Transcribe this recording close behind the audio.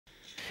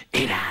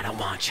And I don't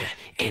want you,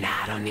 and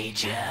I don't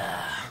need you.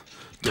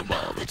 Don't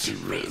bother to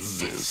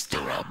resist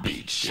or I'll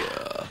beat you.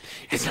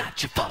 It's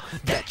not your fault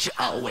that you're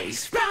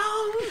always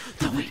wrong.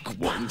 The weak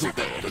ones are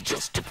there to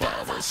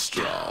justify the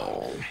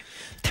strong.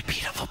 The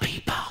beautiful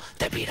people,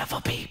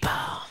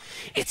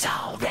 it's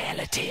all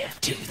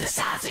relative to the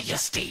size of your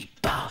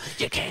steeple.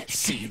 You can't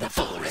see the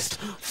forest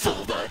for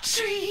the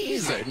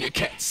trees, and you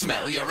can't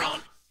smell your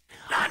own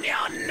on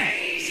your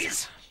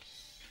knees.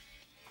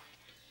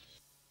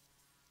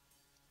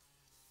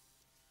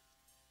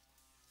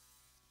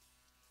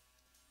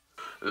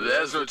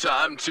 There's no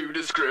time to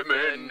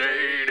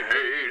discriminate,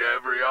 hate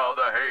every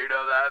other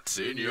hater that's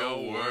in your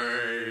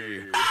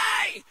way.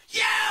 Hey,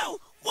 you,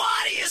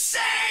 what do you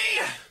say?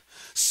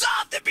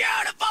 Something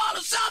beautiful or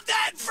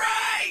something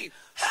free?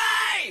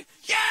 Hey,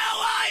 you,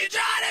 are you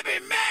trying to be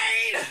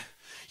mean?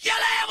 You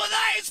live with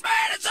hate,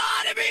 man, it's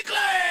hard to be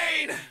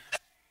clean.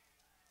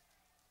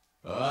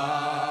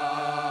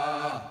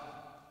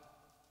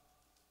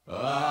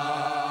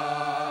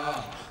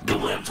 The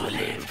worms will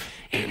live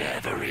in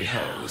every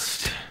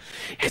host.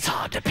 It's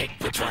hard to pick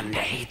which one to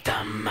hate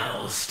the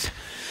most.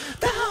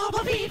 The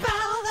horrible people,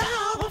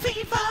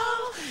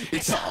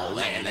 it's all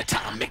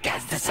anatomic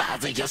as the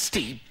size of your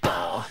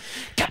steeple.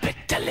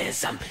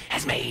 Capitalism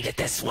has made it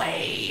this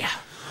way.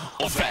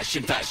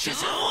 Old-fashioned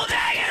fascism will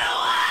take it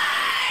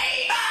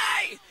away.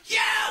 Hey,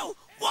 you,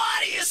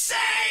 what do you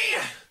say?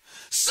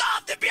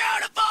 Something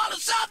beautiful or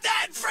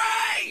something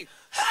free?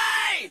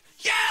 Hey,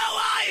 you,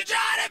 are you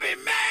trying to be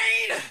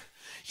mean?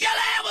 You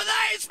live with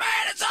hate,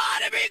 man, it's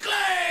hard to be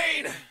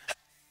clean.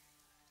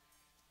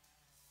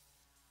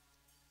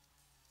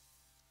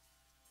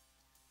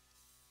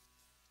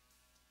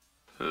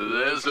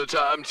 There's no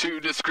time to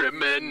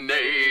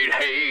discriminate,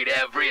 hate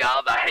every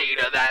other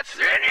hater that's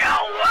in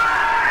your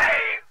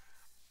way.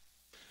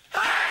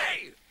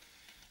 Hey!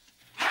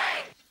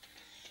 Hey!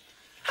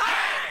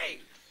 Hey!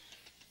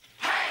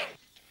 Hey!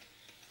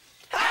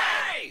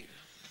 Hey!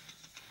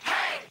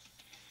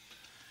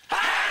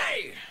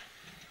 Hey!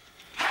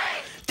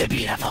 Hey! The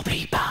beautiful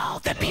people,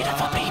 the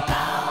beautiful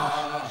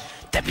people,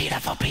 the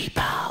beautiful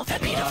people, the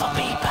beautiful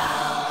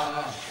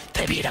people,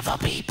 the beautiful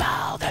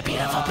people, the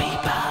beautiful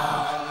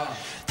people,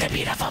 the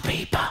beautiful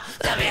people,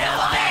 the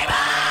beautiful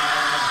people.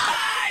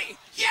 Hey,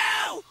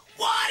 you,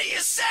 what do you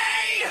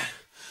say?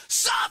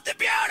 Something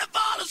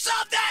beautiful or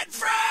something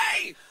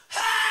free?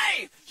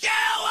 Hey, you,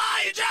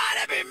 are you trying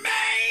to be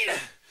mean?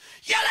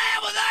 You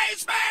live with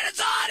hate, man,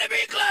 it's hard to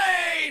be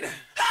clean.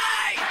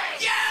 Hey,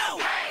 you,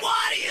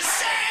 what do you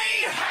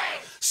say?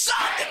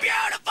 Something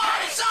beautiful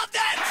or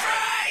something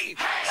free?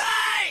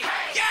 Hey,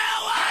 you,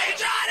 are you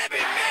trying to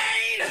be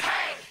mean?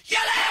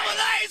 You live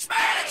with hate,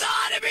 man, it's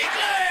hard to be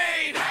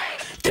clean.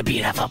 The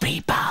beautiful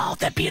people,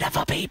 the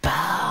beautiful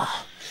people,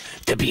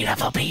 the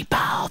beautiful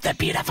people, the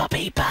beautiful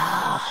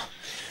people,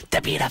 the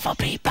beautiful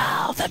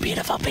people, the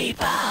beautiful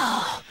people,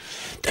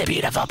 the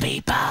beautiful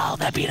people,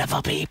 the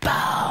beautiful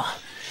people.